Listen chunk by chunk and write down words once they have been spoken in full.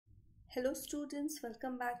Hello students,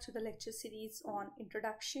 welcome back to the lecture series on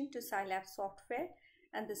Introduction to Scilab Software,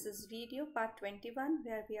 and this is video part 21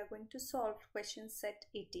 where we are going to solve question set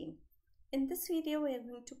 18. In this video we are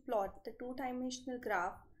going to plot the two-dimensional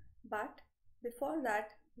graph, but before that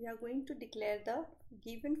we are going to declare the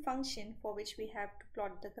given function for which we have to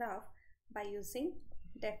plot the graph by using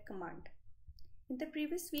def command. In the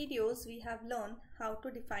previous videos we have learned how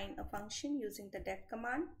to define a function using the def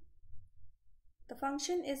command. The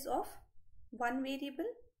function is of one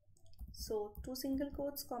variable, so two single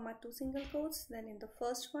quotes comma two single quotes. Then in the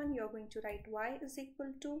first one you are going to write y is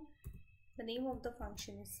equal to, the name of the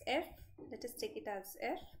function is f, let us take it as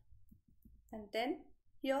f, and then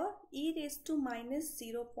here e raised to minus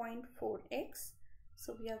 0.4x,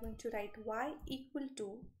 so we are going to write y equal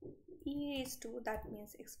to e raised to, that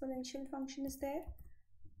means exponential function is there,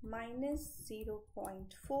 minus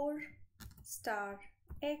 0.4 star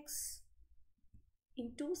x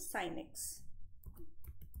into sin x.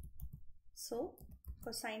 So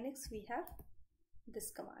for sin x we have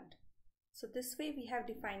this command. So this way we have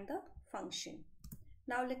defined the function.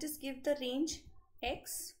 Now let us give the range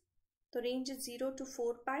x. The range is 0 to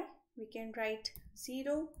 4 pi. We can write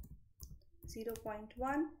 0,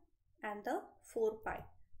 0.1 and the 4 pi.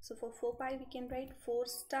 So for 4 pi we can write 4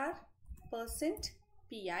 star percent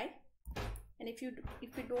pi, and if you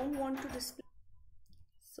don't want to display,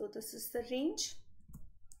 so this is the range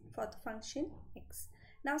for the function x.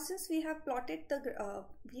 Now since we have plotted the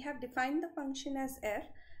we have defined the function as f,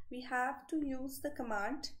 we have to use the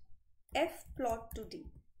command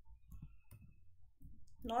fplot2d.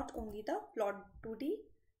 Not only the plot2d,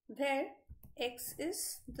 where x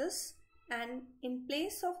is this, and in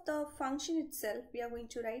place of the function itself we are going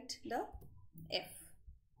to write the f.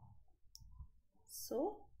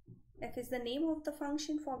 So f is the name of the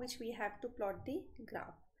function for which we have to plot the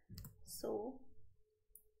graph. So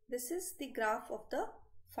this is the graph of the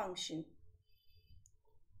function,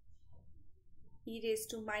 e raised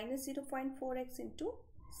to minus 0.4x into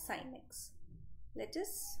sin x. Let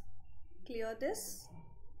us clear this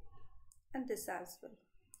and this as well.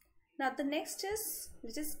 Now the next is,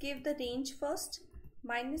 let us give the range first.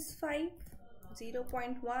 Minus 5,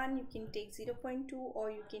 0.1, you can take 0.2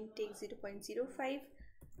 or you can take 0.05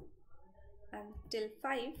 until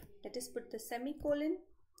 5. Let us put the semicolon.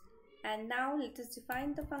 And now let us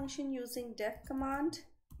define the function using def command.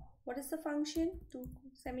 What is the function? Two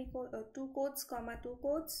quotes comma two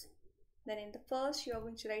quotes. Then in the first you are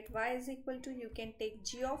going to write y is equal to, you can take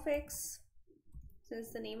g of x. Since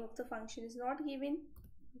the name of the function is not given,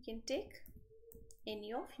 you can take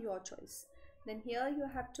any of your choice. Then here you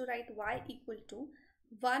have to write y equal to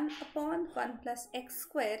 1 upon 1 plus x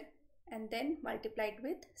square and then multiplied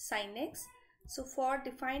with sin x. So for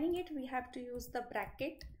defining it we have to use the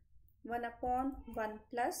bracket. 1 upon 1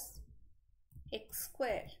 plus x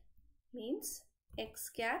square means x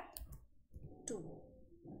cap 2,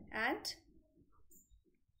 and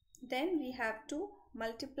then we have to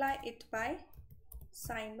multiply it by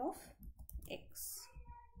sine of x.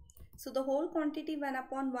 So the whole quantity 1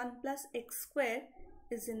 upon 1 plus x square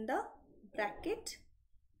is in the bracket,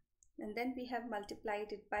 and then we have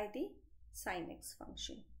multiplied it by the sin x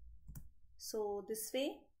function. So this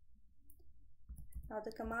way, now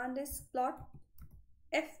the command is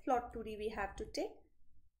fplot2d we have to take.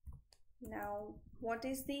 Now what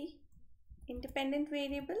is the independent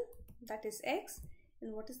variable? That is x,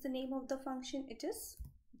 and what is the name of the function? It is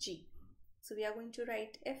g. So we are going to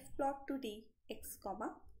write fplot2d x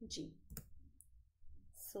comma g.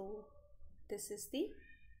 So this is the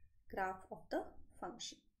graph of the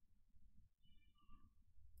function.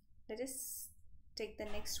 Let us take the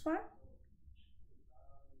next one.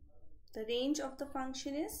 The range of the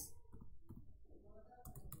function is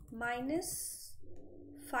minus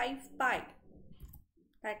 5 pi.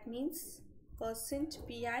 That means percent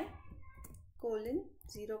pi colon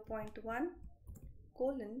 0.1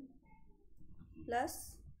 colon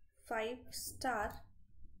plus 5 star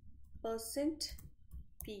percent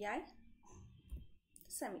pi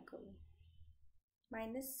semicolon,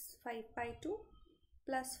 minus 5 pi to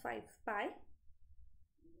plus 5 pi.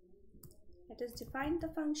 Let us define the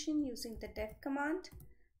function using the def command.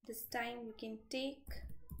 This time you can take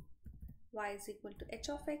y is equal to h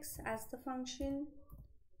of x as the function.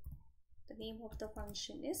 The name of the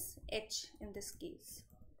function is h in this case.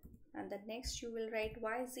 And the next you will write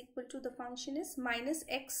y is equal to, the function is minus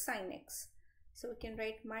x sin x. So we can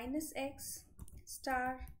write minus x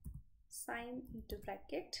star sine into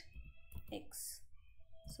bracket x.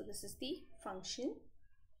 So this is the function.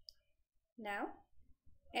 Now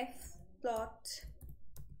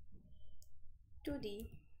fplot2d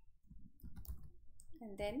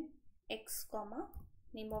and then x comma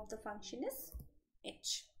name of the function is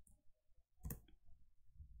h.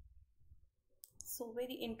 So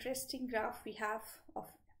very interesting graph we have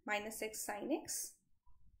of minus x sine x.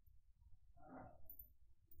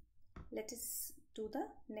 Let us do the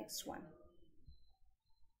next one.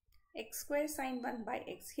 X square sine 1 by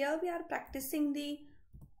x. Here we are practicing the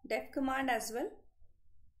def command as well.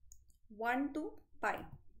 1 to pi.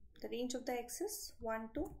 The range of the x is 1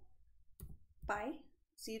 to pi,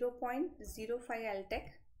 0.05 I'll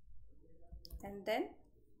take, and then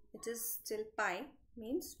it is still pi,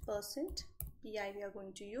 means percent pi we are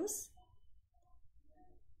going to use.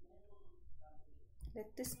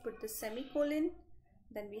 Let this put the semicolon.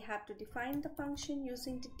 Then we have to define the function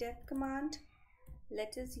using the def command.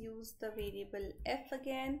 Let us use the variable f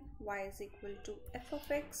again. Y is equal to f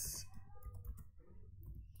of x,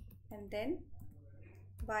 and then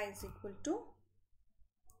y is equal to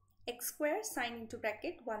x square sine into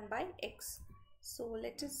bracket 1 by x. So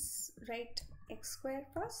let us write x square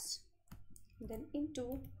first, then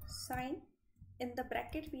into sine. In the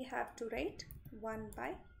bracket we have to write 1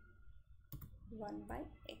 by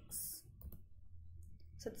x.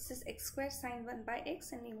 So this is x square sine 1 by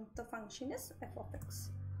x, and name of the function is f of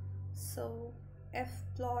x. So f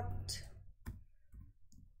plot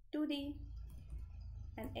 2D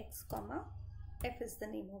and x comma f is the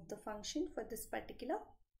name of the function for this particular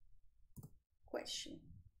question.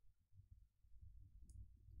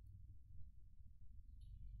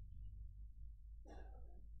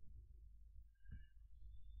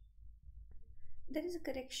 There is a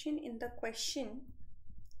correction in the question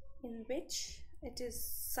in which it is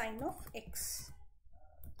sine of x.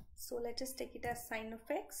 So let us take it as sine of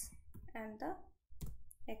x and the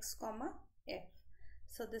x comma f.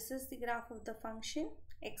 So this is the graph of the function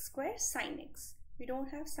x square sine x. We don't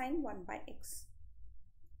have sine 1 by x.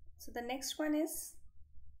 So the next one is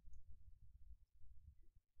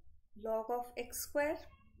log of x square.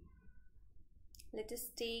 Let us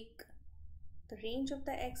take the range of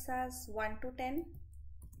the x as 1 to 10,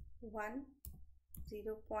 1,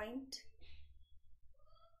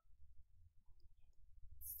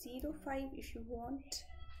 0.05 if you want,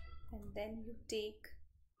 and then you take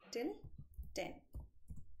till 10.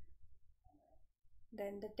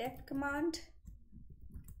 Then the def command,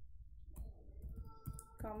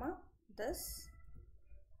 comma this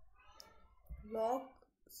log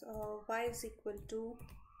y is equal to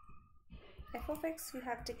f of x we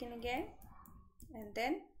have taken again, and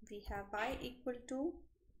then we have y equal to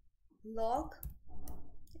log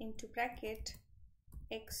into bracket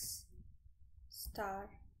x star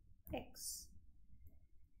x.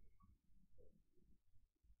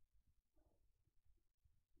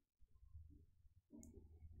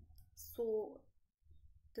 So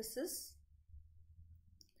this is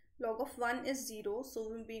log of 1 is 0,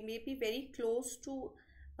 so we may be very close to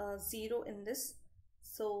 0 in this.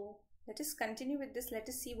 So let us continue with this. Let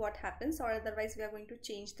us see what happens, or otherwise we are going to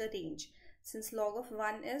change the range, since log of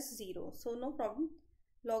 1 is 0. So no problem.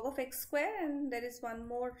 Log of x square, and there is one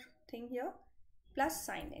more thing here, plus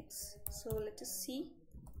sine x. So let us see,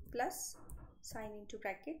 plus sine into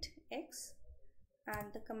bracket x,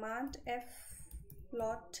 and the command f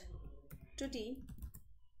plot 2D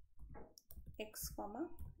x comma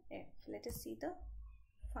f. Let us see the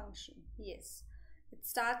function. Yes, it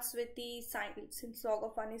starts with the sine. Since log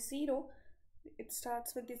of 1 is 0, it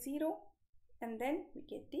starts with the 0, and then we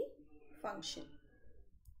get the function.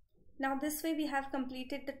 Now this way we have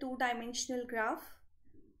completed the two-dimensional graph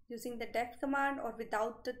using the def command or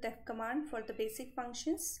without the def command for the basic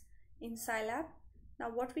functions in Scilab. Now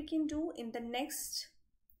what we can do in the next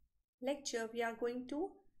lecture, we are going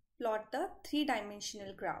to plot the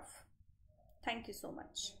three-dimensional graph. Thank you so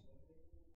much.